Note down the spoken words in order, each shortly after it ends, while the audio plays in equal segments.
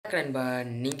நண்பா,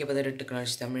 நீங்கள் பதில்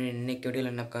டெக்னாலஜி தமிழ் இன்னைக்கு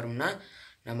வீடியோவில் என்ன பார்க்குறோம்னா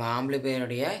நம்ம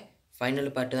ஆம்பிளிஃபையருடைய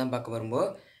ஃபைனல் பார்ட்டு தான் பார்க்க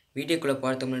வரும்போது வீடியோக்குள்ளே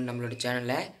போகிறதுக்கு முன்னாடி நம்மளோட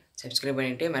சேனலை சப்ஸ்கிரைப்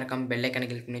பண்ணிவிட்டு மறக்காமல் பெல் ஐக்கானை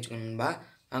கிளிக் பண்ணி வச்சுக்கோங்க நண்பா.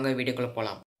 வாங்க வீடியோக்குள்ளே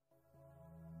போகலாம்.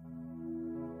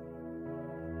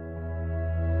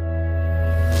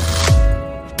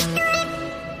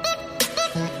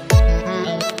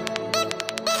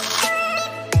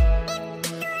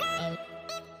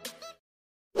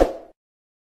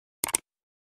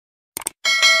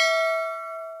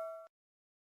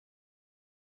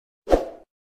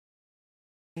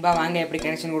 வாங்க எப்படி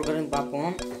கனெக்ஷன் கொடுக்குறதுன்னு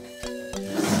பார்ப்போம்.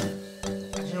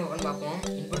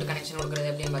 இன்புட் கனெக்ஷன் கொடுக்குறது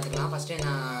எப்படின்னு பார்த்துக்கலாம். ஃபஸ்ட்டு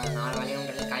நான் 4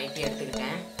 வளையங்கிறது கைட்டி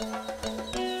எடுத்துக்கிட்டேன்.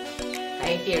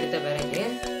 கைட்டி எடுத்த பிறகு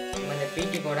நம்ம இந்த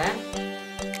பிடி போட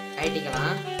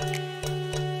கைட்டிக்கலாம்.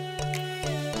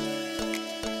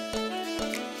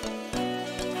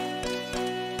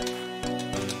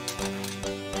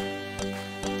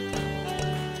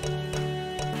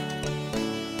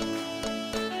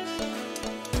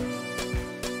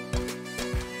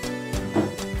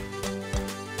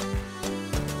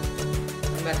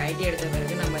 நம்ம கைட்டி எடுத்த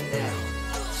பிறகு நம்ம இந்த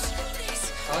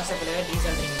பவர் சப்ளையை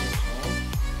டீசால்ட்ரிங் பண்ணிப்போம்.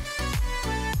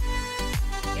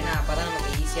 ஏன்னா அப்போ தான்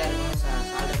நமக்கு ஈஸியாக இருக்கும்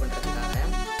சால்டர் பண்ணுறதுக்காக.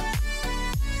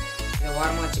 இதை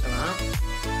ஓரமாக வச்சுக்கலாம்.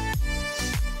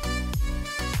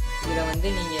 இதில் வந்து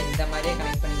நீங்கள் இந்த மாதிரியே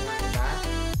கனெக்ட் பண்ணிக்கலாம்டா.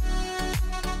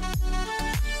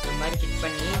 இந்த மாதிரி ஃபிட்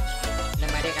பண்ணி இந்த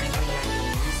மாதிரியே கனெக்ட் பண்ணிக்கலாம்.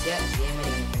 நீங்கள் ஈஸியாக இதே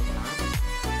மாதிரி கனெக்ட் பண்ணிக்கலாம்.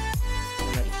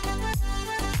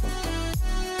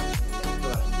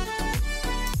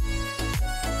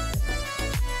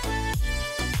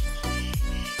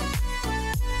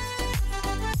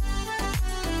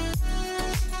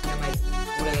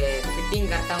 ஃபிட்டிங்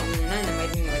கரெக்டாக வந்ததுன்னா இந்த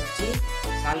மாதிரி நீங்கள் வச்சு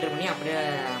சால்டர் பண்ணி அப்படியே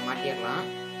மாட்டிடலாம்.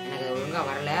 எனக்கு அது ஒழுங்காக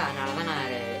வரலை, அதனால தான்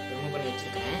நான் ரிமூவ் பண்ணி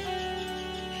வச்சுருக்கேன்.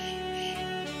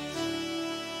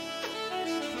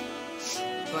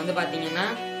 இப்போ வந்து பார்த்தீங்கன்னா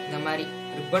இந்த மாதிரி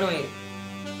ரிப்பன் ஒயர்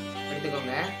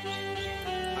எடுத்துக்கோங்க.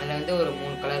 அதில் வந்து ஒரு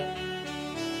 3 கலர்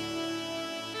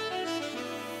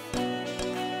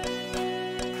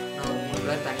நான் ஒரு 3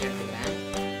 கலர் தனியாக எடுத்துக்கிறேன்.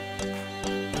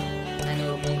 நான்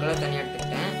ஒரு 3 கலர் தனியாக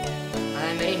எடுத்துக்கிட்டேன்.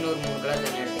 அதே மாதிரி இன்னொரு 3 கலர்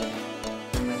தனியாக எடுத்துக்கிட்டேன்.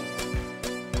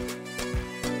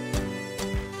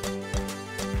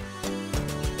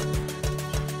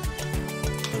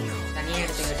 தனியாக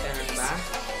எடுத்துக்கிட்டேன் நண்பா.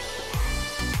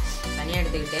 தனியாக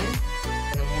எடுத்துக்கிட்டு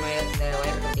இந்த 3 ஒயர், இந்த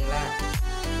ஒயர் பார்த்தீங்களா,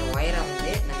 இந்த ஒயரை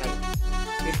வந்து நம்ம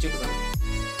பிரித்து விட்டுக்கணும்.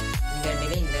 இந்த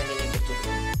அண்டிலையும் இந்த அண்டிலையும் பிரித்து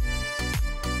விட்டுக்கணும்.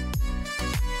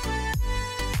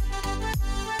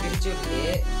 பிரித்து விட்டுட்டு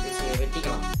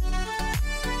வெட்டிக்கலாம்.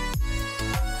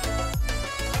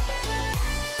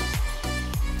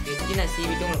 நான்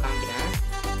சீவிட்டு உங்களுக்கு காமிக்கிறேன்.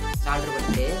 சால்டர்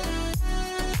பண்ணிட்டு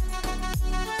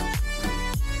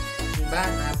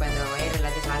நான் இப்போ இந்த ஒயர்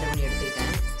எல்லாத்தையும் சால்டர் பண்ணி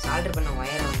எடுத்துக்கிட்டேன். சால்டர் பண்ண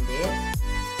ஒயரை வந்து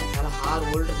நல்லா 6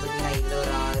 வோல்ட் பார்த்தீங்களா, இதில்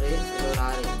ஒரு 6, இதில் ஒரு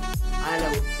 6,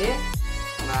 அதில் விட்டு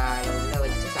நம்ம உள்ளே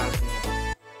வச்சு சால்டர் பண்ணிடுறேன்.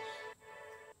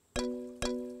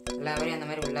 எல்லா வரையும் அந்த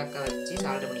மாதிரி உள்ளாக்க வச்சு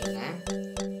சால்டர் பண்ணிடுறேன்.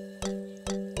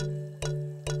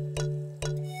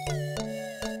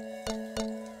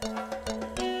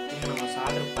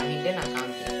 சால்டர் பண்ணிட்டு நான்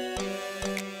காமிக்கிறேன்.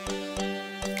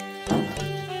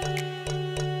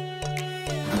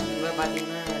 இப்போ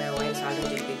பார்த்தீங்கன்னா இதில் ஒயர் சால்டர்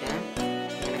எடுத்துக்கிட்டேன்.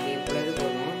 எனக்கு இவ்வளவு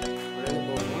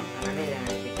போதும், அதனால் இதை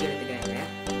வெட்டி எடுத்துக்கிறாங்க.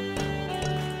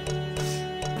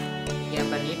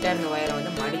 இப்போ நீட்டாக இருந்த ஒயரை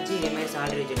வந்து மடித்து இதே மாதிரி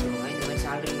சால்டர் வச்சு எடுத்துக்கோங்க. இந்த மாதிரி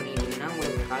சால்டரிங் பண்ணிக்கிட்டிங்கன்னா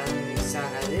உங்களுக்கு கலர் மிக்ஸ்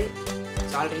ஆகாது,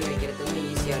 சால்டரிங் வைக்கிறதுக்கு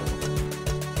ஈஸியாக இருக்கும்.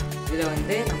 இதில்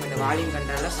வந்து நம்ம இந்த வால்யூம்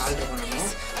கண்ட்ரோலில் சால்டர்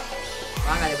பண்ணணும்.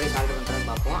 வாங்க அதை போய் சால்டர் பண்ணுறதுன்னு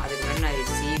பார்ப்போம். அதுக்கு முன்னாடி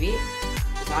நான் சீவி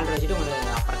சால்டர் வச்சுட்டு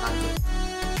உங்களுக்கு அப்புறம் காமிக்கிறேன்.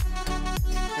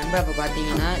 நண்பா இப்போ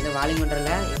பார்த்தீங்கன்னா இந்த வால்யூம்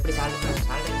கண்ட்ரோலில் எப்படி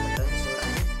சால்டரிங் பண்ணுறதுன்னு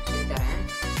சொல்லித்தரேன்.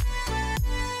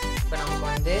 இப்போ நமக்கு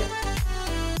வந்து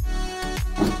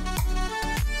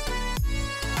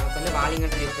வால்யூம்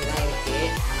கண்ட்ரோல் இப்படி தான் இருக்குது.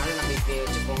 அதனால் நம்ம இப்படி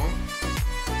வச்சுப்போம்,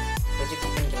 வச்சு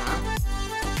ஃபிட் பண்ணிக்கலாம்.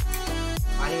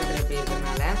 வால்யூம் கண்ட்ரோல் இப்படி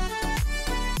இருக்கிறதுனால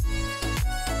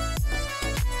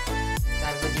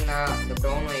பார்த்தீங்களா, இந்த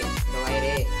ப்ரௌன் ஒயர், இந்த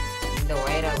ஒயரு, இந்த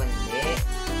ஒயரை வந்து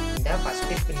இந்த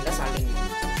ஃபஸ்ட்டு பின்னில் சால்டரிங்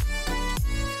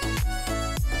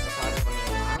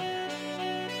பண்ணிடலாம்.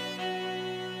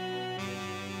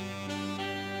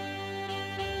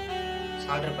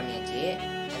 சால்டர் பண்ணியாச்சு.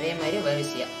 அதே மாதிரி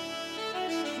வரிசையாக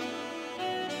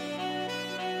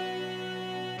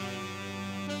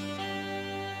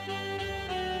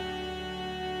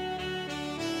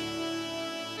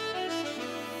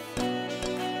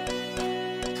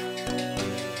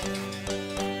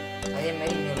அதே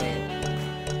மாதிரி இன்னொரு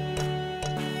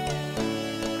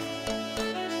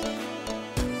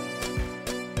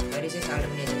வரிசை சால்டர்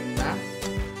பண்ணி வச்சுருந்தா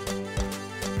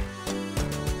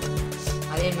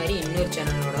அதே மாதிரி இன்னொரு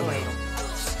சேனலோட ஒயரும்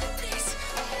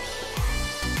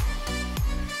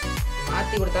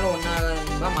மாற்றி கொடுத்தாலும் ஒன்றாகாது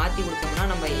நண்பா. மாற்றி கொடுத்தோம்னா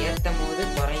நம்ம ஏற்றும் போது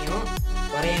குறையும்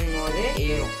போது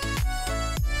ஏறும்.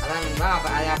 அதான் நண்பா.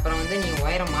 அது அப்புறம் வந்து நீங்கள்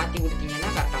ஒயரை மாற்றி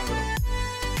கொடுத்தீங்கன்னா கரெக்டாக வந்துடும்.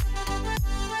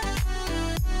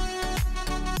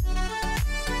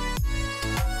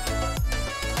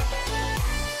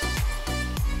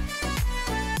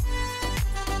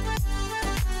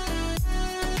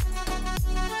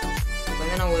 இப்போ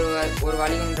வந்து நான் ஒரு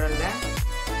வழிகன்றல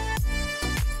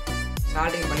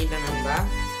சால்ட்ரிங் பண்ணிட்டேன் நண்பா.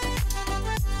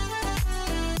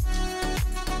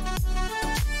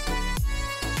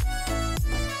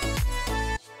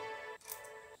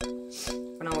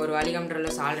 இப்போ நான் ஒரு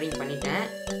வாலிகம்டரில் சால்ட்ரிங் பண்ணிட்டேன்.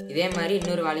 இதே மாதிரி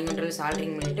இன்னொரு வாலிகம்டரில்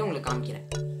சால்ட்ரிங் பண்ணிவிட்டு உங்களுக்கு காமிக்கிறேன்.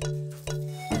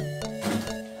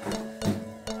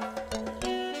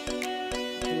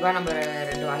 இப்போ நம்ம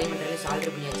 2 வாலிகம்டரில்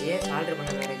சால்ட்ரி பண்ணியாச்சு. சால்ட்ரி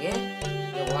பண்ண பிறகு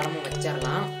இதை ஓரமாக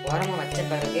வச்சிடலாம். ஓரமாக வச்ச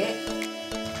பிறகு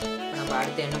இப்போ நம்ம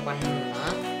அடுத்து என்ன பண்ணணும்னா,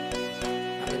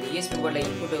 நம்ம இந்த யூஎஸ்பி போர்டில்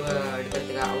இன்புட்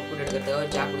எடுக்கிறதுக்காக அவுட்புட் எடுக்கிறதுக்காக ஒரு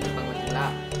ஜாக் கொடுத்துருப்பாங்க பார்த்தீங்களா,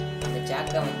 அந்த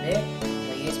ஜாக்கை வந்து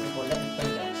நம்ம யூஎஸ்பி போர்டில் ஃபிட்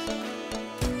பண்ணிக்கலாம்.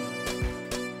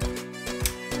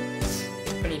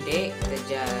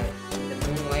 இந்த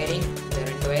 3 ஒயரிங், இந்த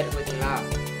 2 ஒயர் பார்த்தீங்களா,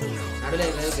 நடுவில்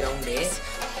இருக்கிறது கிரவுண்டு,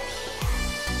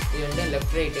 இது வந்து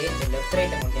லெஃப்ட் ரைட்டு. இந்த லெஃப்ட்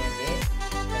ரைட்டை கொண்டு வந்து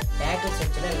டேக்கிள்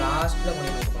செக்ஷனில் லாஸ்ட்டில்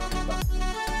கொண்டு கொடுக்கணும்.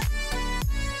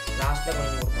 லாஸ்ட்டில்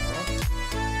கொண்டு கொடுக்கணும்.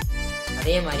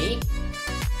 அதே மாதிரி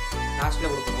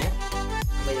லாஸ்ட்டில் கொடுக்கணும்.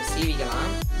 நம்ம இதை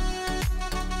சீவிக்கலாம்.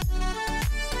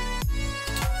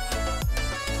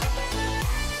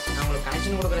 நான் உங்களுக்கு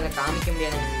கனெக்ஷன் கொடுக்குறத காமிக்க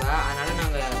முடியாது நண்பா. அதனால்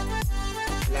நாங்கள்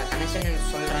இல்லை கனெக்ஷன்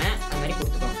சொல்கிறேன், அது மாதிரி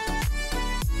கொடுத்துக்கோங்க.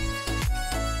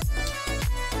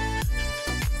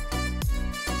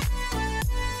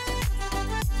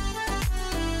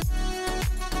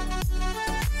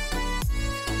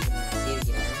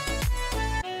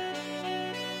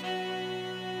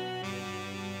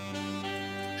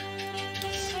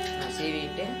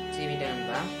 சீவிட்டு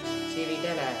நண்பா. சீவிட்டு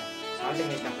அதில் சால்ட்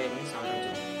மிக்ஸ் அப்ளை பண்ணி சால்ட்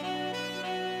வச்சுக்கணும்.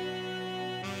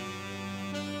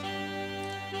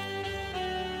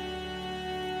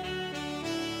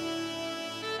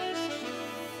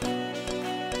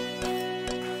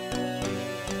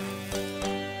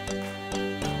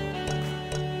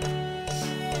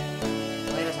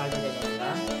 ஒயரை சால்ட்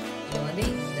வச்சுக்கோங்களா. இது வந்து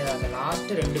இந்த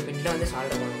லாஸ்ட்டு 2 பின்னில் வந்து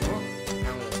சால்ட் பண்ணணும்.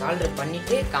 நான் உங்களுக்கு சால்ட்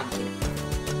பண்ணிவிட்டு காமிக்கிறேன்.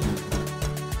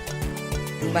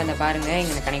 இப்போ அந்த பாருங்கள்,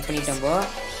 இங்கே கனெக்ட் பண்ணிட்டோம்போ.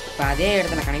 இப்போ அதே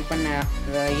இடத்துல கனெக்ட் பண்ண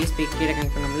யூஎஸ்பி கீழே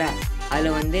கனெக்ட் பண்ணோம்ல,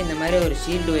 அதில் வந்து இந்த மாதிரி ஒரு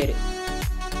ஷீல்டு ஒயர்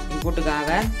இன்புட்டுக்காக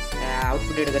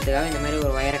அவுட்புட் எடுக்கிறதுக்காக இந்த மாதிரி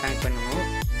ஒரு ஒயரை கனெக்ட் பண்ணணும்.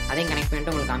 அதையும் கனெக்ட்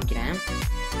பண்ணிட்டு உங்களுக்கு காமிக்கிறேன்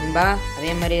நண்பா.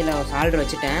 அதே மாதிரி இதில் ஒரு சால்டர்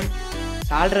வச்சுட்டேன்.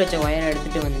 சால்டர் வச்ச ஒயரை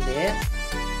எடுத்துகிட்டு வந்து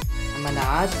நம்ம அந்த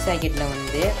ஆர்ச் சாக்கெட்டில்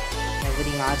வந்து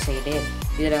பார்த்தீங்களா, ஆர்ச் சாக்கெட்டு,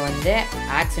 இதில் வந்து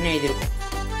ஆக்ஷன்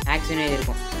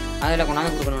எழுதியிருக்கும். அதில்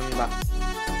கொண்டாந்து கொடுக்கணும் நண்பா.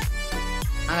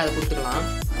 நாங்கள் அதை கொடுத்துக்கலாம்.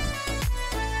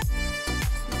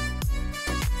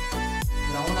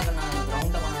 கிரவுண்டை கொண்டாந்து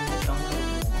கிரவுண்டில்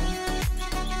கொடுத்துருவோம்.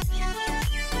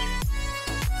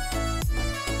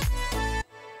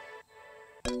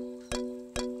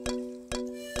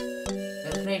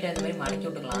 லெஃப்ட் ரைட் அந்த மாதிரி மடக்கி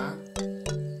விட்டுக்கலாம்.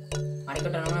 மடக்கி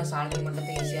விட்டோம்னா சால்ட்ரிங்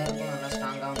பண்ணுறது ஈஸியாக இருக்கும், நல்லா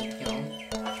ஸ்ட்ராங்காகவும் நிற்கும்.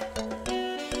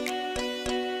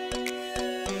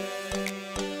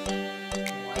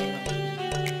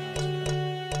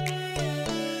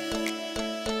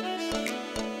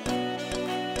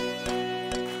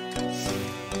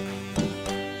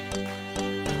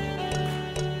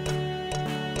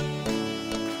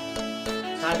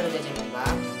 சால்டர் வச்சுருக்கீங்களா?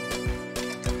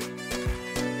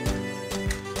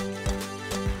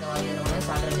 இதில் வந்து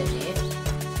சால்டர் வச்சு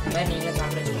இந்த மாதிரி நீங்களே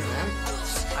சால்டர் வச்சுக்கோங்க.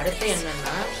 அடுத்து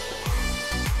என்னன்னா,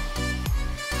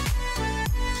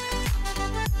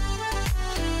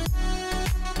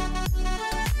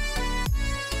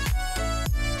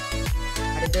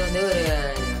 அடுத்து வந்து ஒரு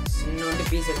சின்னோண்டு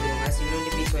பீஸ் எடுத்துக்கோங்க. சின்னோண்டு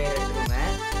பீஸ் ஒயர் எடுத்துக்கோங்க.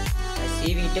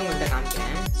 சீவிட்டு உங்கள்கிட்ட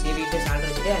காமிக்கிறேன். சீவிட்டு சால்டர்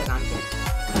வச்சுட்டு அதை காமிக்கிறேன்.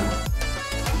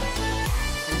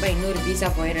 இன்னொரு பீஸ்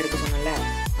ஆஃப் ஒயர் எடுக்க சொன்னல,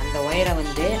 அந்த ஒயரை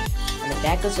வந்து அந்த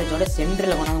டேக்கிள் ஸ்விட்சோட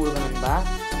சென்டரில் கொண்டாந்து கொடுக்கணும் நண்பா.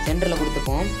 சென்டரில்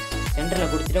கொடுத்துப்போம்.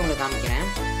 சென்டரில் கொடுத்துட்டு உங்களுக்கு காமிக்கிறேன்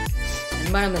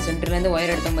நண்பா. நம்ம சென்டர்லேருந்து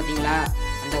ஒயர் எடுத்தோம் பார்த்தீங்களா,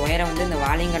 அந்த ஒயரை வந்து இந்த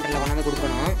வாலிங் கட்டரில் கொண்டாந்து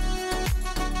கொடுக்கணும்.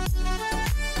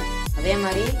 அதே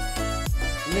மாதிரி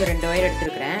இன்னும் 2 ஒயர்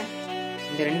எடுத்துருக்குறேன்.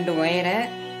 இந்த 2 ஒயரை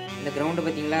இந்த கிரவுண்டு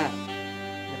பார்த்தீங்களா,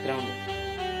 இந்த கிரவுண்டும்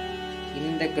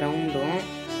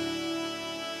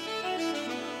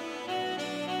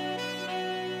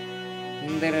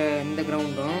இந்த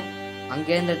கிரவுண்டும்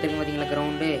அங்கேருந்து எடுத்துருக்கு பார்த்தீங்களா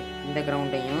கிரவுண்டு, இந்த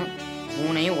கிரவுண்டையும்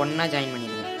 3ஐயும் ஒன்றா ஜாயின்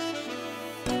பண்ணிடுங்க.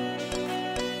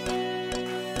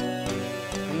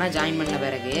 ஒன்றா ஜாயின் பண்ண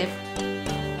பிறகு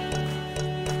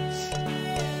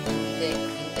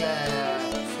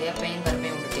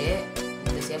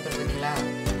கொடுத்துரு பார்த்தீங்களா,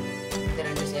 இந்த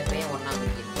 2 ஷேப்பையும் ஒன்றா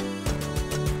முடிக்கணும்.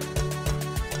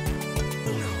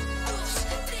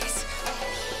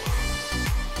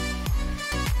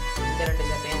 இந்த 2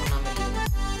 ஷேப்பையும் ஒன்றா முடிக்கணும்.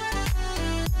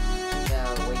 இந்த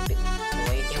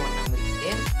ஒயிட்டையும் ஒன்றா முடிக்கிட்டு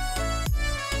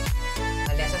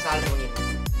அது லேசாக சால்டர் பண்ணிடணும்.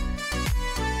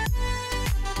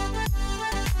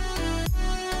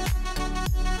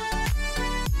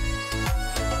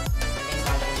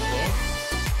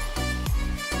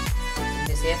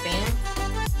 சேப்பையும்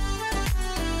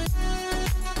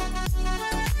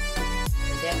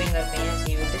கருப்பையும்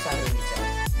சீவிட்டு சால்டர் பண்ணிச்சேன்.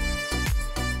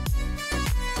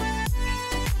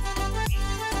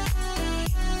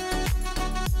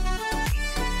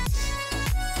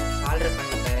 சால்டர்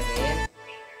பண்ண பிறகு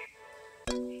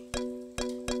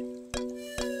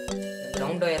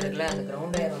கிரவுண்ட் ஒயர் இருக்குல்ல, அந்த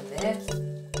கிரவுண்ட் ஒயர் வந்து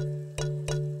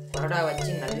கொரடா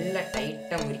வச்சு நல்லா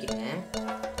டைட்டாக முறிக்கிட்டேன்.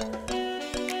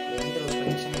 எந்த ஒரு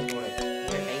கனெக்ஷனும் போடாது,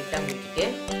 நல்லா டைட்டாக முறிக்கிட்டு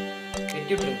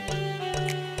வெட்டி விட்டுருங்க.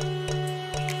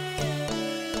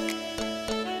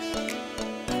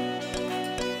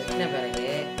 வெட்டின பிறகு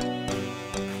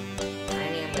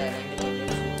அயனியம்ல 2 போட்டு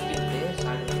சுற்றி விட்டு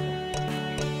சால்டர்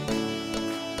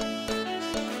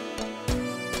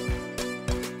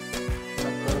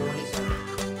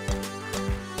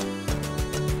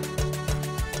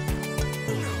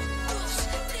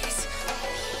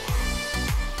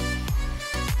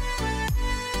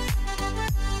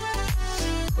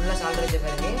சால்டர் வச்ச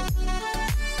பிறகு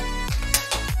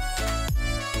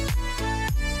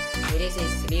பெரிய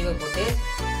சைஸ் ஸ்லீவை போட்டு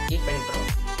ஹீட் பண்ணிட்டுறோம்.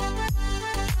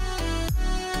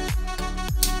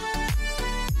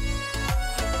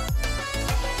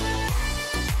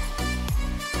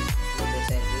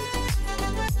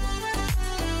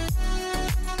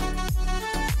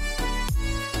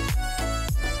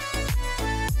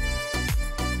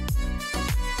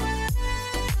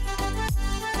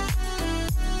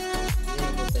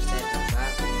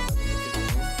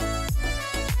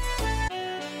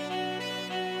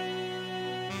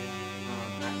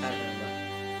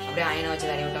 அப்படியே அயனை வச்சு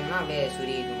தடவி விட்டோம்னா அப்படியே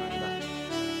சுருகிக்கும் நண்பா.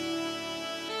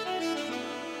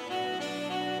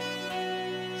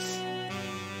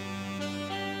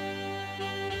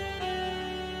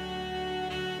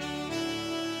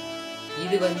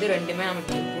 இது வந்து ரெண்டுமே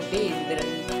நமக்கு இன்புட்டு.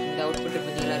 இந்த அவுட்புட்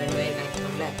பார்த்தீங்களா, 2 வயர் கனெக்ட்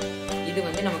பண்ணல, இது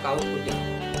வந்து நமக்கு அவுட்புட்டு.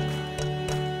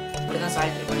 இப்படிதான்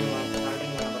சால்டரிங் பண்ண போகிறோம்.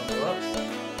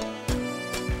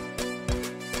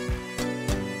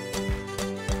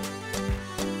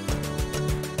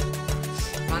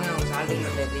 சால்டரிங்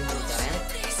பண்ணுறது எப்படின்னு சொல்லி தரேன்.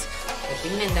 இந்த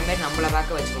பின்னை இந்த மாதிரி நம்மளை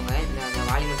பார்க்க வச்சுக்கோங்க. இந்த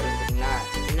வாலி மீட்டர் பார்த்தீங்களா,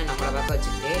 பின்னை நம்மளை பார்க்க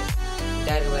வச்சுக்கிட்டு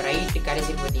இந்த ரைட்டு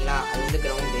கடைசி பார்த்தீங்களா, அது வந்து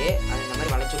கிரவுண்டு, அது இந்த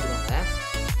மாதிரி வளைச்சி விட்டுக்கோங்க.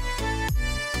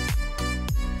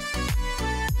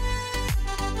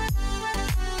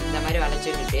 இந்த மாதிரி வளைச்சி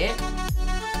விட்டுட்டு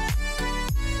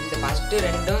இந்த ஃபஸ்ட்டு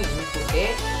 2ம் இன்புட்டு,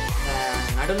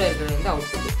 நடுவில் இருக்கிறது வந்து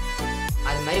அவுட்புட்டு,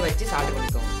 அது மாதிரி வச்சு சால்டர்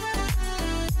பண்ணிக்கோங்க.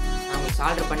 நான் உங்களுக்கு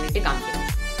சால்டர் பண்ணிவிட்டு காமிக்கிறேன்.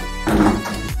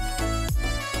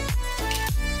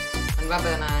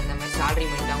 இப்போ நான் இந்த மாதிரி சால்டரிங்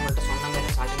பண்ணிட்டேன், உங்கள்கிட்ட சொன்ன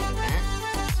மாதிரி சால்டரிங் பண்ணிட்டேன்.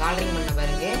 சால்டரிங் பண்ண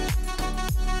பிறகு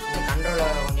இந்த கண்ட்ரோலை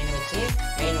கொண்டு வச்சு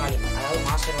மெயின் வால்யூம், அதாவது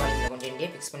மாஸ்டர் வால்யூமில் கொண்டு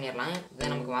ஃபிக்ஸ் பண்ணிடலாம்.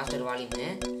 இதுதான் நமக்கு மாஸ்டர் வால்யூமு.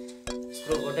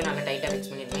 ஸ்க்ரூ போட்டு நல்லா டைட்டாக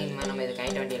ஃபிக்ஸ் பண்ணிடலாம். இனிமேல் நம்ம இது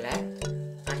கட்ட வேண்டியதில்லை,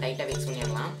 நான் டைட்டாக ஃபிக்ஸ்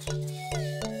பண்ணிடலாம்.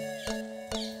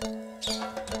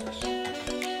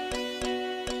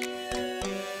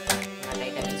 நான்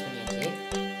டைட்டாக ஃபிக்ஸ் பண்ணியாச்சு.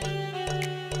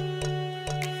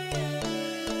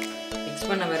 ஃபிக்ஸ்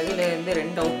பண்ண பிறகு இதில் இருந்து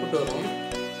 2 அவுட்புட் வரும்.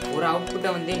 ஒரு அவுட்புட்டை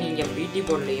வந்து நீங்கள் பிடி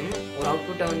போர்ட்லையும், ஒரு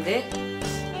அவுட்புட்டை வந்து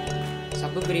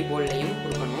சப்புபிரி போர்ட்லையும்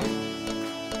கொடுக்கணும்.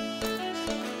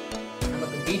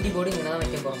 நமக்கு பிடி போர்டு இங்கே தான்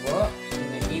வைக்க போகிறப்போ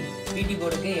இந்த பிடி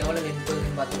போர்டுக்கு எவ்வளோ லென்த்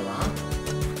வருதுன்னு பார்த்துக்கலாம்.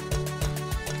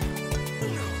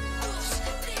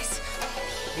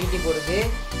 பிடி போர்டுக்கு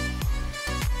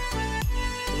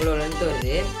இவ்வளோ லென்த்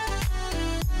வருது,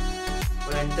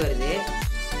 இவ்வளோ லென்த் வருது.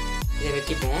 இதை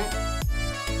வெட்டிப்போம்.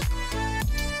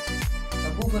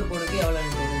 சப்வூஃபர் போர்டுக்கு எவ்வளோ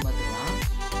லென்த் வருதுன்னு பார்த்துக்கலாம்.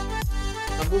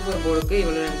 சப்வூஃபர் போர்டுக்கு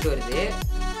இவ்வளோ லென்த் வருது.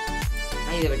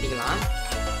 இதை வெட்டிக்கலாம்.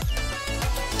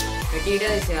 வெட்டிக்கிட்டு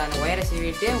அந்த ஒயரை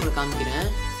சீவிட்டு உங்களுக்கு காமிக்கிறேன்.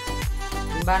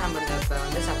 நண்பா, நம்ம இந்த இப்போ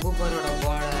வந்து சப்வூஃபரோட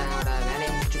போர்டோட வேலையை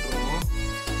முடிச்சுட்ருவோம்.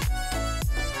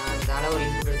 நான் இந்த அளவு ஒரு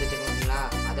இன்புட் எடுத்து வச்சுக்கோங்களா,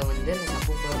 அதை வந்து இந்த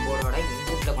சப்வூஃபர் போர்டோட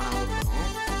இன்புட்டில் கொண்டாந்து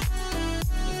கொடுக்கணும்.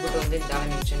 இன்புட் வந்து இந்த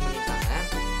அளவு மென்ஷன் பண்ணியிருக்காங்க,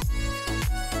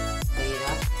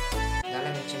 சரிதா? இந்த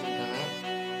அளவு மென்ஷன் பண்ணியிருக்காங்க,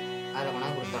 அதில்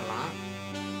கொண்டாந்து கொடுத்துடலாம்.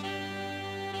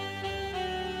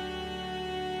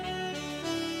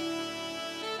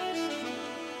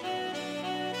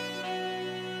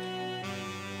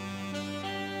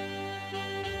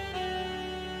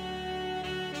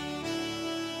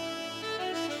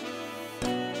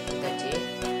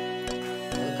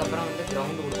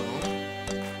 கிரவுண்டு கொடுக்கணும்.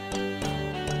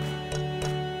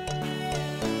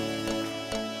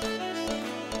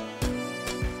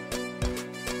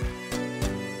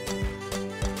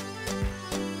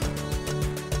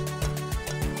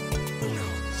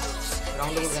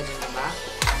 கிரவுண்டு கொடுத்தாச்சுங்களா.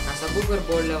 நான் சப்வூஃபர்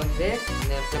போர்டில் வந்து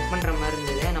அந்த ப்ளக் பண்ணுற மாதிரி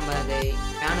இருந்தது. நம்ம அந்த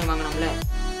ஃபேனு வாங்கினோம்ல,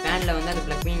 ஃபேனில் வந்து அந்த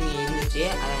ப்ளக்கிங் இருந்துச்சு.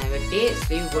 அதை வெட்டி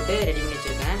ஸ்லீவ் போட்டு ரெடி பண்ணி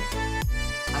வச்சுருக்கேன்.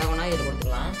 அதை ஒன்றா இதில்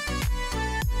கொடுத்துக்கலாம்.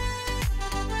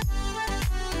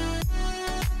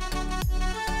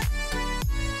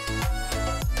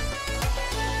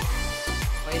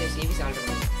 ஒயரை சீவி சால்ட்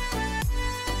பண்ணுங்க.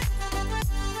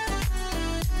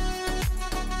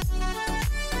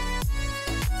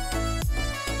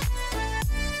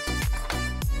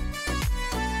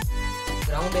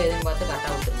 கிரவுண்டு எதுன்னு பார்த்து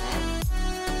கரெக்டாக விட்டுருங்க.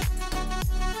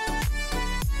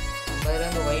 அதில்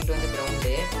வந்து ஒயிட் வந்து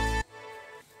கிரவுண்டு,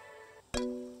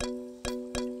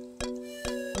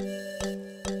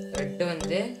 ரெட்டு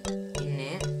வந்து இன்னு,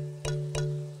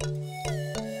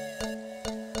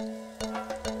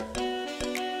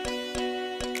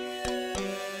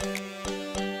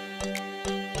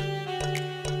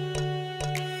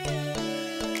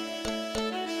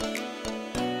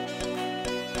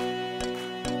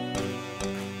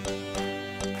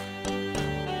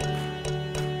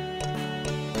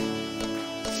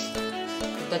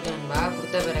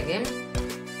 கொடுத்த பிறகு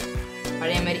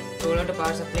பழைய மாதிரி டோலோட்டு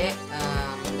பவர் சப்ளை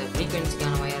இந்த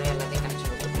ஃப்ரீக்வன்சிக்கான ஒயர் எல்லாத்தையும்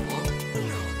கனெக்ஷன் கொடுத்துருவோம்.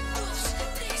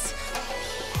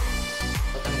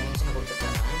 15 நிமிஷம்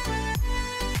கொடுத்துருக்காங்க.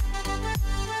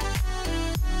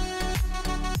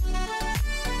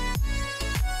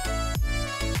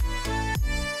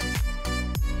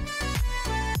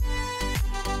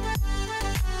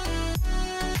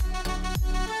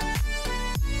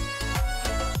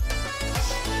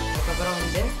 அதுக்கப்புறம்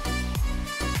வந்து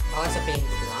பவர் சப்ளை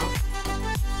கொடுத்துக்கலாம்.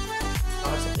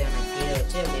 பவர் சப்ளை நான் கீழே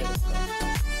வச்சு அப்படியே கொடுக்குறேன்.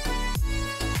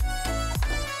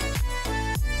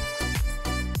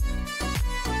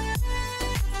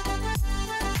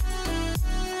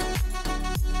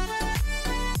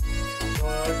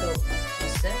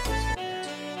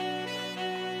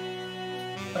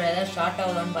 அப்புறம் ஏதாவது ஷார்ட்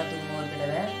ஆகலான்னு பார்த்துக்கணும். ஒரு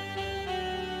தடவை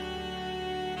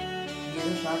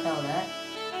எதுவும் ஷார்ட் ஆகல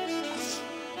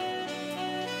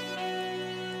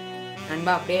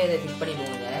நண்பா. அப்படியே இதை ஃபிட்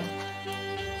பண்ணிடுவோங்க.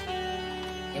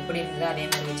 எப்படி இருந்ததோ அதே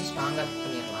மாதிரி வச்சு ஸ்ட்ராங்காக ஃபிட்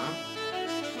பண்ணிடலாம்.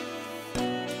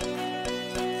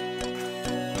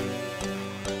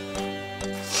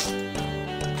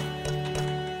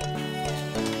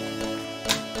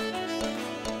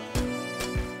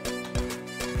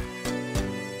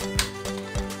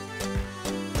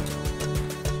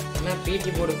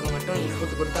 பிடி போர்டுக்கு மட்டும்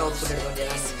இன்புட் கொடுத்து அவுட்புட் எடுக்க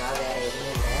வேண்டியதான் இருந்தா, வேறு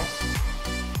எதுவும் இல்லை.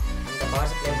 அந்த பவர்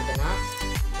சப்ளை மட்டும்தான்,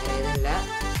 வேறு எதுவும் இல்லை.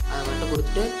 அதை மட்டும்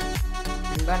கொடுத்துட்டு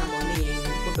நண்பா நம்ம வந்து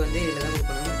இன்புட் வந்து இதில் தான்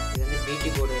கொடுக்கணும். இது வந்து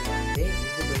பிடி போர்டில் வந்து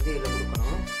இன்புட் வந்து இதில்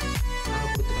கொடுக்கணும்.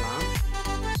 நாங்கள் கொடுத்துக்கலாம்.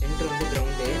 சென்டர் வந்து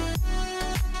கிரவுண்டு,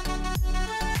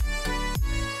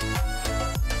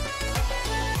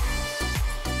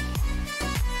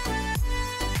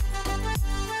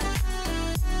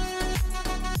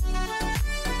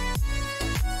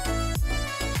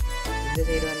 இந்த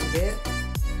சைடு வந்து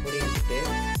ஒரு இன்புட்டு,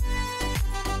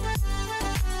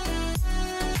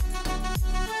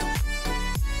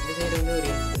 இந்த சைடு வந்து ஒரு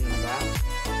இன்புட். நண்பா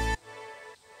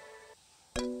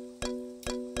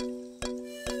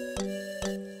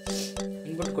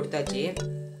இன்புட் கொடுத்தாச்சு.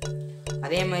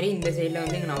 அதே மாதிரி இந்த சைடில்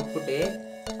வந்து இங்கே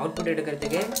அவுட்புட்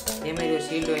எடுக்கிறதுக்கு அதே மாதிரி ஒரு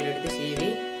ஷீல்டு ஒயர் எடுத்து சீவி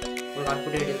ஒரு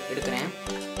அவுட்புட் எடுக்கிறேன்.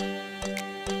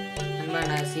 நண்பா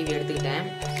நான் சீவி எடுத்துக்கிட்டேன்.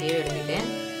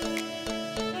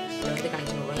 இதில் வந்து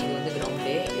கனெக்ஷன் கொடுக்கணும். இது வந்து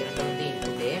கிரவுண்டு, இது ரெண்டு வந்து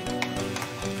இன்புட்டு.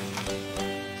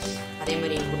 அதே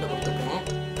மாதிரி இன்புட்டை கொடுத்துப்போம்.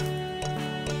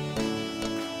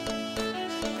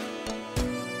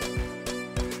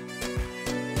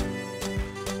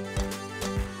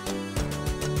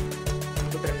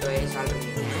 இன்புட் ரெண்டு வயர் சால்டர்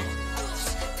பண்ணிட்டேன்.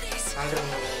 சால்டர்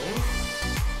பண்ணது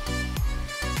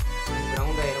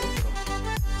கிரவுண்ட் வயரை கொடுத்துருவோம்.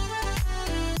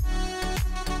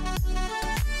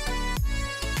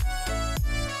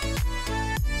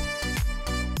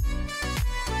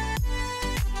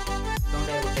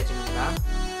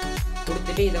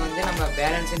 கொடுத்துட்டு இதை வந்து நம்ம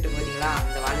பேலன்ஸ் இருக்கு பார்த்தீங்களா,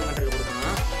 அந்த வால்யூம் கண்ட்ரோல்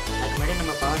கொடுக்கணும். அதுக்கு முன்னாடி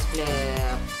நம்ம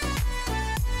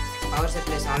பவர்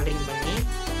சப்ளை சால்டரிங் பண்ணி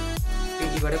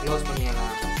பிடி போர்டை க்ளோஸ்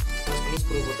பண்ணிடலாம். க்ளோஸ் பண்ணி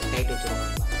ஸ்க்ரூ போட்டு டைட்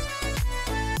வச்சுருவோம்.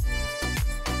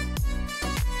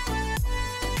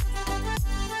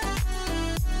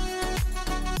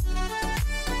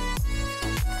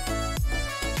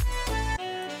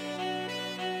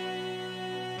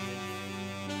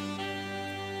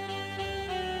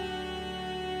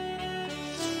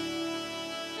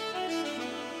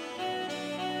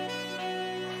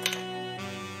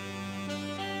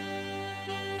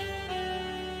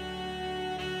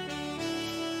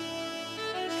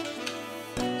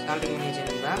 சால்ட்ரிங் பண்ணி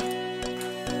வச்சுருந்தா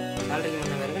சால்ட்ரிங்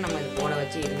பண்ண பிறகு நம்ம இது போல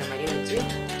வச்சு இந்த மாதிரியே வச்சு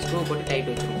ஸ்க்ரூ போட்டு டைட்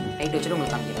வச்சுட்டு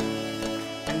உங்களுக்கு காமிக்கிறோம்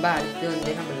நண்பா. அடுத்து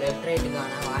வந்து நம்ம லெஃப்ட்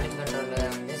ரைட்டுக்கான வால்யூம் கண்ட்ரோலில்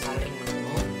வந்து சால்ட்ரிங்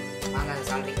பண்ணணும். வாங்க அதை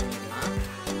சால்ட்ரிங் பண்ணிக்கலாம்.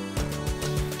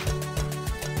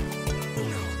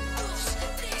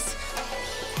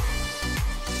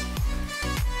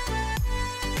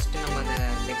 ஃபஸ்ட்டு நம்ம அந்த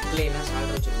லெஃப்ட்லாம்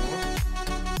சால்ட்ரு வச்சுருவோம்.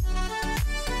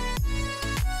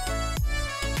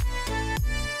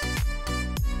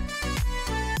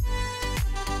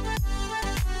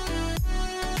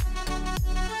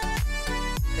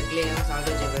 லெஃப்ட்லாம்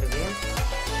சால்ட்ரு வச்ச பிறகு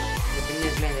இந்த பின்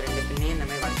இருக்குல்ல, இந்த 2 பின்னையும் இந்த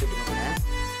மாதிரி வளைச்சி விட்டுக்கோங்க.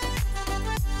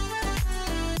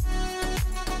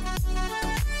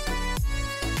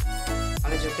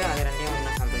 வளைச்சி விட்டு அதை 2ஐயும்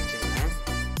ஒன்றா சால்ட்ரு வச்சுருங்க.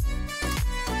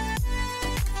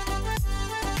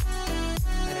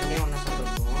 இந்த 2ஐயும் ஒன்றா சால்ட்ரு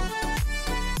வச்சுக்குவோம்.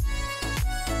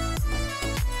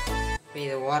 இப்போ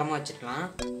இதை ஓரமாக வச்சுக்கலாம்.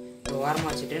 இதை ஓரமாக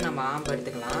வச்சுட்டு நம்ம ஆம்பு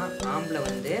எடுத்துக்கலாம். ஆம்பில்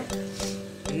வந்து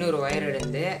இன்னொரு ஒயர்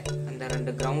எடுத்து அந்த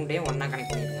 2 கிரவுண்டையும் ஒன்றா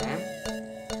கனெக்ட் பண்ணிடுங்க.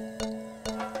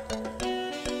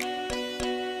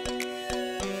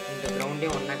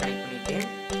 ஒன்றா கனெக்ட் பண்ணிட்டு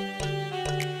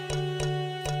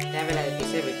தேவையில்லாத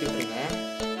பீஸை வெட்டி விட்டுருங்க.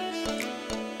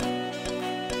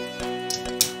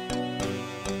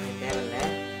 தேவையில்லை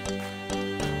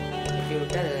வெட்டி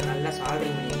விட்டு அதை நல்லா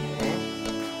சால்ட்ரிங் பண்ணிடுங்க.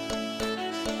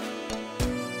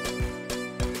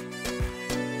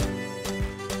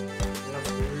 நல்லா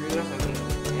ஃபுல்லாக சால்ட்ரிங்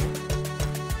பண்ணிடுங்க.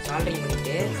 சால்ட்ரிங்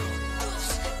பண்ணிட்டு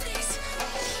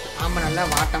ஆமாம் நல்லா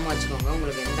வாட்டமாக வச்சுக்கோங்க.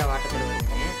 உங்களுக்கு எந்த வாட்டத்தில்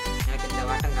வருங்க. எனக்கு இந்த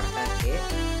வாட்டம் கரெக்டாக இருக்குது.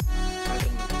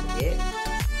 சால்ட்ரிங் பண்ணுறதுக்கு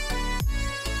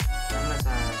நம்ம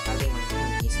சால்ட்ரிங்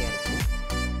பண்ணுறது ஈஸியாக இருக்கும்.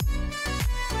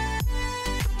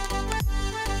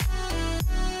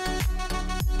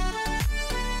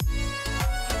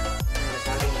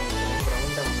 சால்ட்ரிங் பண்ணிட்டு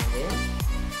கிரவுண்டை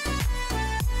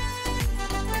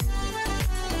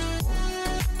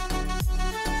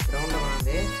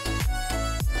வந்து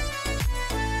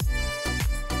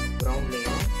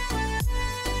கிரவுண்ட்லேயும்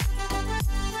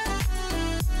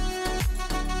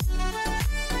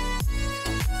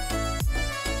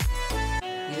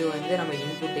இது வந்து நம்ம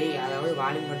இன்புட்டு, அதாவது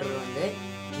வால்யூம் கண்ட்ரோல் வந்து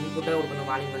இன்புட்டாக கொடுக்கணும்.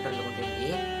 வால்யூம் கண்ட்ரோலில் கொண்டு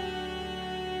போய்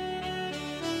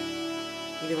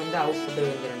இது வந்து அவுட்புட்டு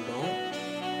வந்து 2ம்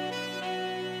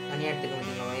தனியாக எடுத்துக்க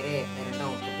வேண்டிய ஒயரு 2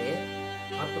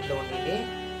 அவுட்புட்டில் கொண்டு போய்ட்டு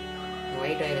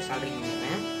ஒயிட் ஒயரை சால்ட்ரிங்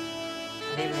பண்ணிடுறேன்.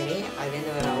 அதேமாதிரி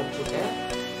அதுலேருந்து வர அவுட்புட்டை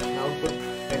இந்த அவுட்புட்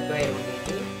ரெட் ஒயர் கொண்டு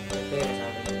போய்ட்டு ரெட் ஒயரை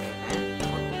சால்ட்ரிங் பண்ணிடுறேன்.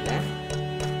 அவுட்புட்டில்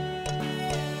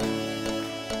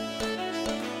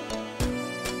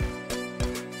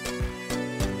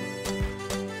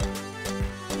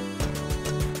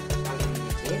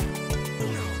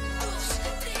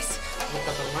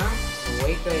அதுக்கப்புறமா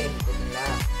ஒயிட் ஒயர் இருக்குதுங்களா,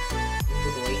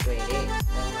 இன்புட் ஒயிட் ஒயரு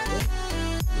அதை வந்து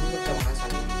இன்புட்டை ஒன்றா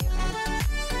சால்ட்ரிங் பண்ணிடுறேன்.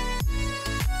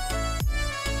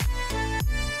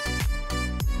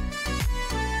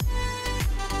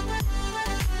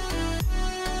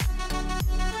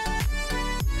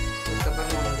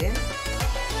 அதுக்கப்புறமா வந்து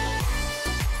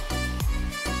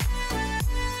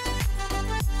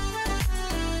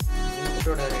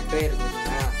இன்புட்டோட ரெட் ஒயர்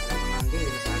இருக்குதுங்களா, அதை கொண்டாந்து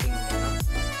இதில் சால்ட்ரிங் பண்ணிடலாம்.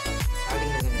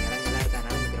 சால்ட்ரிங் கொஞ்சம் இறங்கலாம்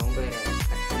இருக்கிறதுனால இந்த கிரவுண்ட் ஒயரை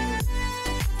கட் பண்ணி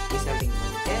டீசால்ட்ரிங்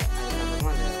பண்ணிட்டு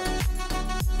அதுக்கப்புறமா அந்த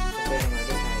ரெட் ஒயரை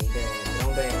மறுபடியும் இது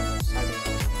கிரவுண்ட் ஒயரை சால்ட்ரிங்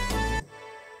பண்ணுவாங்க.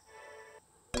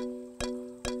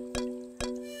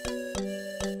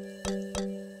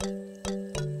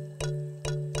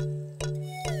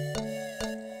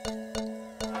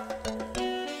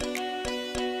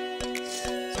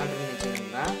 சால்ட்ரிங்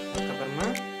வச்சுருந்தா அதுக்கப்புறமா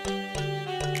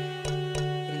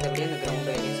இருந்தபடியே அந்த கிரவுண்ட்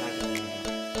ஒயரையும் சால்ட்ரிங் பண்ணுங்க.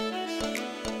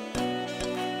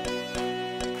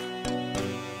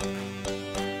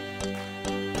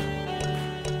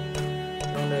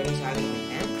 கிரவுண்ட் ஒயரையும் சால்ட்ரிங்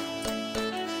பண்ணிட்டேன்.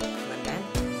 பாருங்க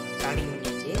சால்ட்ரிங்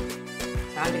பண்ணியாச்சு.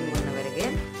 சால்ட்ரிங் பண்ண பிறகு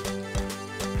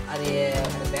அது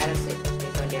அந்த பேலன்ஸ்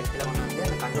இருக்க வேண்டிய இடத்துல கொண்டாந்து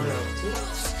அந்த கண்ட்ரோலில் வச்சு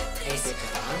டைட்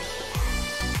வச்சிடலாம்.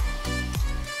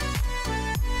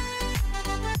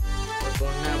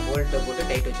 ஒன்று போல்ட்டை போட்டு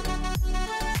டைட் வச்சுக்கணும்.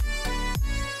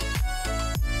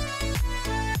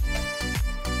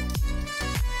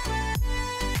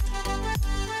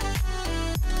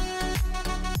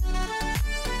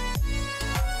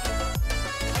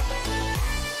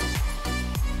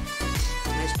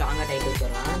 ஸ்ட்ராங்காக டைட்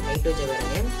வச்சிடலாம். டைட் வச்ச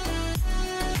பிறகு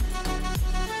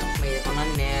நம்ம இதை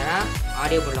கொண்டாந்து நேராக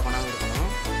ஆடியோ போர்டில் கொண்டாந்து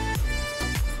கொடுக்கணும்.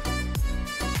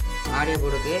 ஆடியோ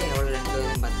போர்டுக்கு எவ்வளோ லென்த்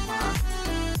வருதுன்னு பார்த்துக்கலாம்.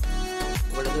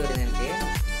 இவ்வளவு வருது எனக்கு.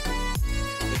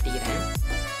 வெட்டிக்கிறேன்.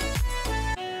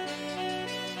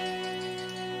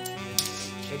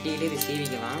 வெட்டிக்கிட்டு இது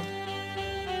சீவிக்கலாம்.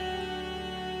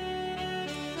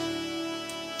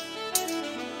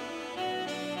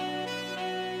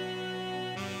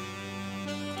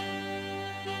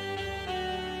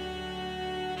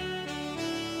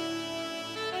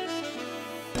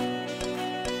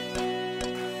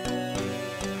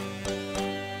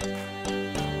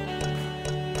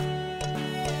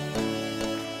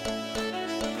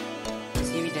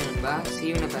 நண்பா.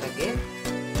 சீவின பிறகு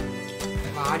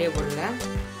ஆடியோ போர்டில்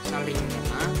சால்ட்ரிங்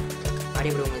பண்ணிடலாம்.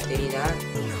 ஆடியோ போர்டு உங்களுக்கு தெரியுதான்னு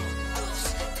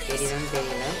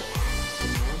தெரியல.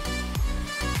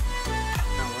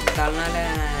 நான் ஒத்தாள்னால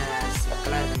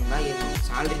சிக்கலாக இருக்குங்களா, இது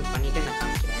சால்ட்ரிங் பண்ணிவிட்டு நான்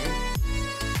காமிக்கிறேன்.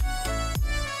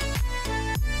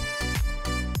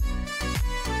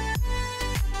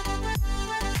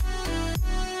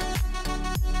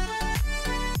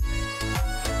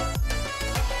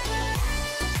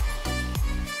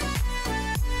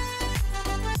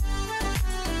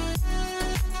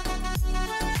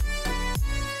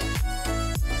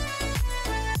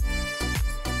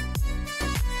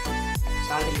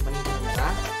 சால்ட்ரிங் பண்ணிட்டோம்னா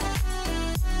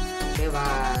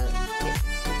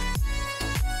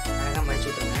அழகாக மடிச்சு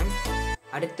விட்ருங்க.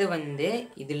 அடுத்து வந்து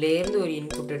இதுலேருந்து ஒரு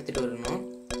இன்புட் எடுத்துகிட்டு வரணும்.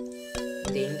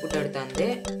 இந்த இன்புட் எடுத்தாந்து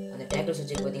அந்த டேக்கர்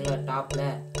சுவிட்சுக்கு பார்த்தீங்களா டாப்பில்,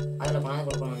 அதில் கொண்டாந்து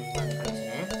கொடுக்கணும். அந்த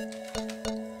கனெக்ஷனை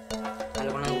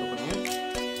அதில் கொண்டாந்து கொடுக்கணும்.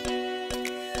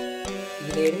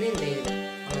 இதுலேருந்து இந்த இது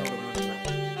கொண்டாந்து கொடுக்கணும்.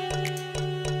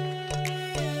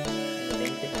 இந்த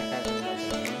லென்த்து கரெக்டாக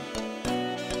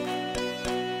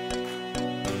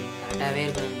கரெக்டாகவே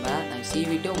இருக்கணும்பா. நான்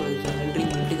சீவிட்டு உங்களுக்கு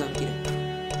சால்ட்ரிங் பண்ணிட்டு காமிக்கிறேன்.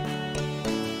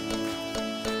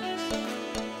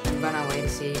 இப்போ நான்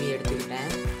ஒயர் சீவி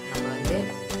எடுத்துக்கிட்டேன். நம்ம வந்து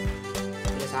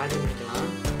இதில் சால்ட்ரிங் பண்ணிக்கலாம்.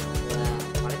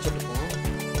 வளைச்சுட்டுப்போம்.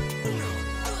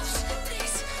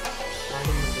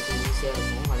 சால்ட்ரிங் பண்ணுறதுக்கு ஈஸியாக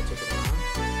இருக்கும். வளைச்சுட்டுக்கலாம்.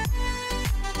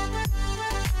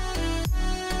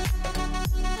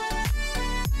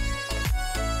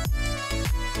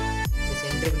 இந்த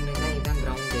சென்டர் பின்னு தான், இதுதான்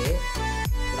கிரவுண்டு.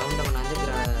 கிரவுண்டை கொண்டாந்து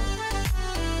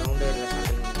கிரவுண்டு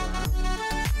சால்ட்ரிங் பண்ணிக்கலாம்.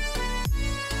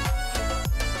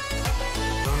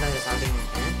 கிரவுண்டை அதில் சால்ட்ரிங்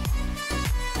பண்ணிட்டேன்.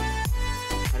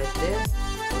 அடுத்து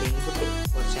ஒரு இன்புட்டு,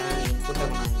 ஒரு சேனல் இன்புட்டை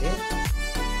கொண்டாந்து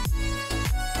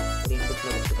ஒரு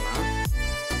இன்புட்டில் கொடுத்துக்கலாம்.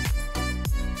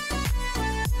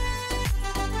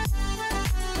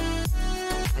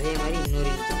 அதே மாதிரி இன்னொரு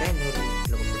இன்புட்டை இன்னொரு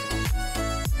இன்புட்டில் கொடுத்துக்கலாம்.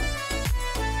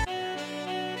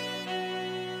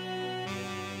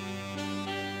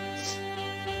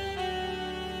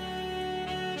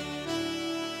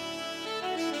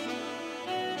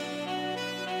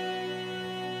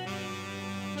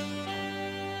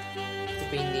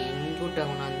 இப்போ இந்த இன்புட்டை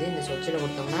கொண்டாந்து இந்த சுவிட்சில்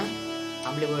கொடுத்தோம்னா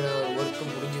ஆம்பிளிஃபையரோட ஒர்க்கு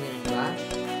முடிஞ்சுது நண்பா.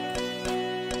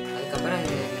 அதுக்கப்புறம்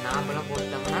இந்த நாப்பெல்லாம்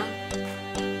போட்டோம்னா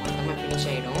மொத்தமாக ஃபினிஷ்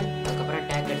ஆகிடும். அதுக்கப்புறம்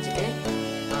டேக் அடிச்சுட்டு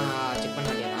செக் பண்ண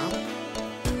வேண்டியதான்.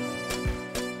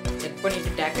 செக்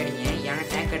பண்ணிவிட்டு டேக் அடிங்க. ஏன்னா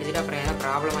டேக் அடிச்சுட்டு அப்புறம் ஏதாவது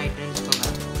ப்ராப்ளம் ஆகிட்டுன்னு வச்சுக்கோங்க,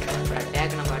 அப்புறம்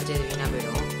டேக் நம்ம அடிச்சது வீணாக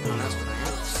போயிடும். நான் தான்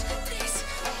சொல்கிறேன்.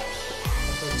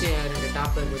 சுவிட்சு 2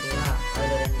 டாப் இருக்கு பார்த்தீங்களா,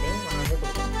 அதில் 2 கொண்டாந்து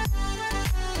கொடுக்கணும்.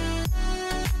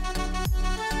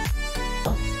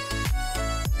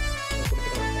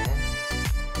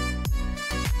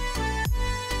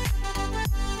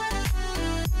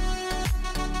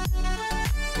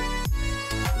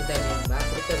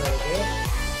 கொடுத்த பிறகு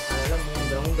அதில் 3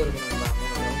 கிரவுண்டு இருக்கணும்பா.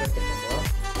 3 கிரவுண்டு எடுத்துருக்கோம்.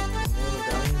 3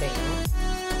 கிரவுண்டையும்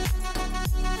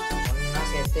ஒன்றா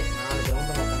சேர்த்து 4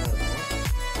 கிரவுண்டு மொத்தமாக இருக்கும்.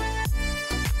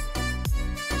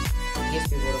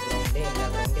 ESP போட கிரவுண்டு எல்லா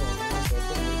கிரவுண்டையும் ஒன்றா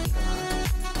சேர்த்து முடிக்கலாம்.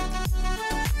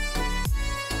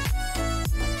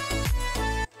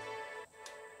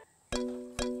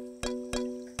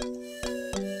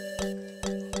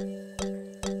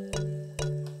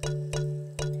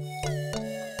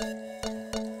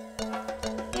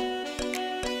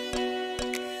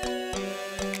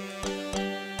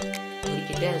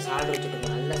 அதை சால்ட் வச்சுக்கோங்க.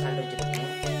 நல்லா சால்ட் வச்சுக்கோங்க.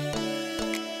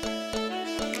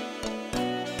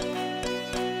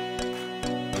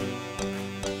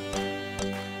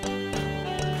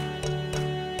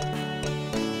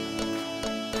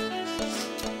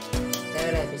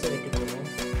 தேவையான பீஸை வெட்டி போடுவோம்.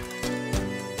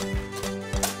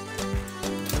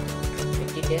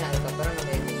 வெட்டிட்டு அதுக்கப்புறம்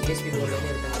நம்ம இந்த ESP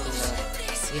போர்ட்லேருந்து எடுத்து பார்த்தீங்களா,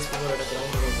 ESP போர்டோட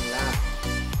கிரவுண்ட் இருக்குங்களா,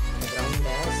 அந்த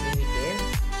கிரவுண்டை சீவிட்டு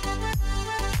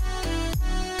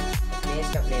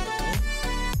பேஸ்ட் அப்ளை பண்ணி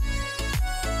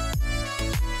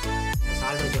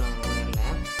சால்ட் வச்சுருவாங்க ஒயரில்.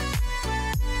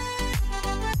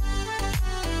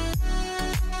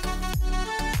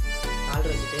 சால்ட்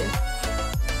வச்சுட்டு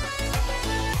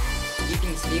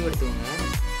ஹீட்டிங் ஸ்லீவ் எடுத்துக்கோங்க.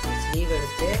 ஸ்லீவ்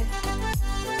எடுத்து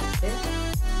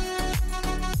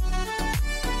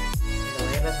இந்த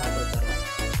ஒயரில் சால்ட் வச்சிடலாம்.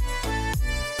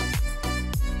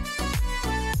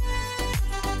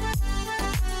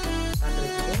 சால்ட்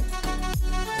வச்சுட்டு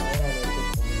ஒயரை எடுத்து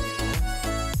போகணும்.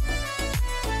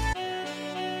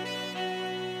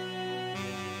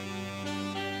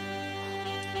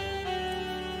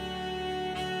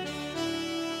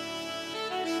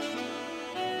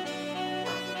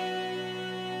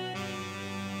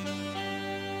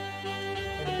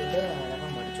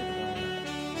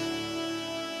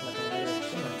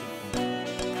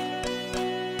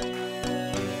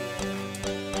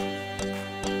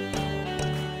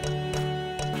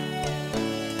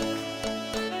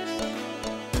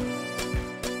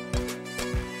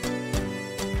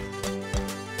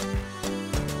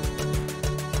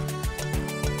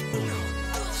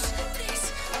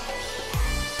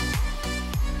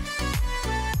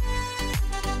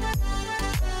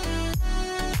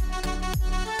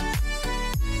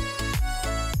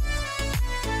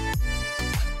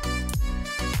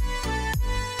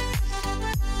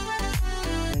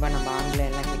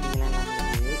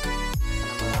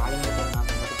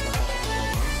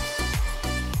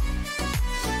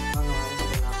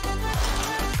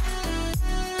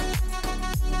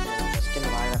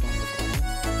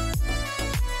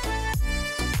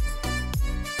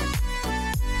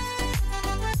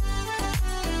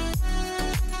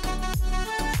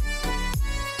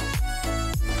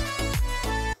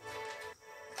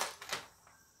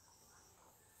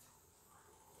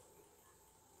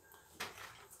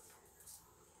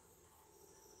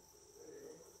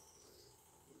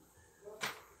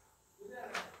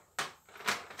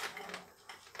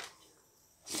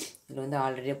 இதில் வந்து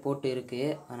ஆல்ரெடியே போட்டு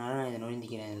இருக்குது, அதனால் நான் இதை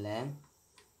நுழைந்திக்கிறேன். இதில்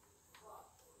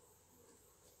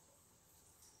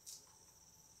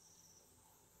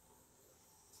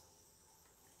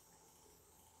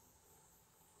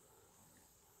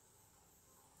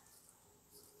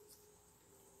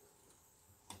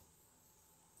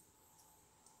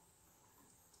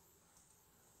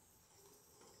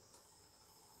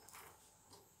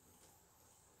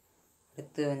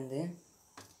அடுத்து வந்து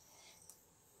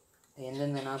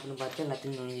எந்தெந்த நாப்புன்னு பார்த்து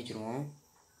எல்லாத்தையும் நுழைஞ்சி வச்சுருவோம்.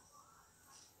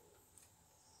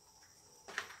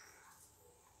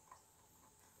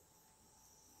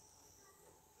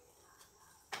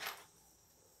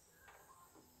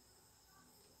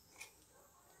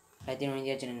 எல்லாத்தையும்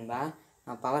நுழைஞ்சாச்சு நண்பா.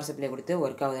 நான் பவர் சப்ளை கொடுத்து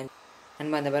ஒர்க் ஆகுதுன்னு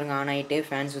நண்பா. அந்த பாருங்க ஆன் ஆகிட்டு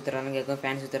ஃபேன் சுற்றுறாலும் கேட்கும்,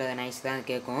 ஃபேன் சுற்றுறத நைஸ் தான்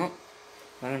கேட்கும்.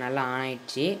 பாருங்க நல்லா ஆன்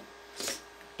ஆகிடுச்சு.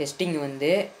 டெஸ்டிங் வந்து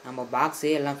நம்ம பாக்ஸு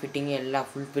எல்லாம் ஃபிட்டிங்கு எல்லாம்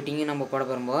ஃபுல் ஃபிட்டிங்கும் நம்ம போட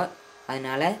போகிறோம்போ,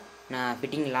 அதனால் நான்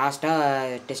ஃபிட்டிங்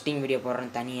லாஸ்ட்டாக டெஸ்டிங் வீடியோ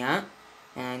போடுறேன் தனியாக.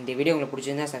 இந்த வீடியோ உங்களுக்கு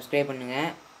பிடிச்சிருந்தா சப்ஸ்கிரைப்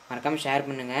பண்ணுங்கள், மறக்காமல் ஷேர்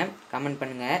பண்ணுங்கள், கமெண்ட்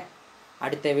பண்ணுங்கள்.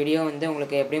 அடுத்த வீடியோ வந்து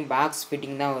உங்களுக்கு எப்படியும் பாக்ஸ்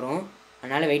ஃபிட்டிங் தான் வரும்,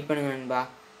 அதனால் வெயிட் பண்ணுங்கள் நண்பா.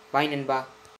 பாய் நண்பா.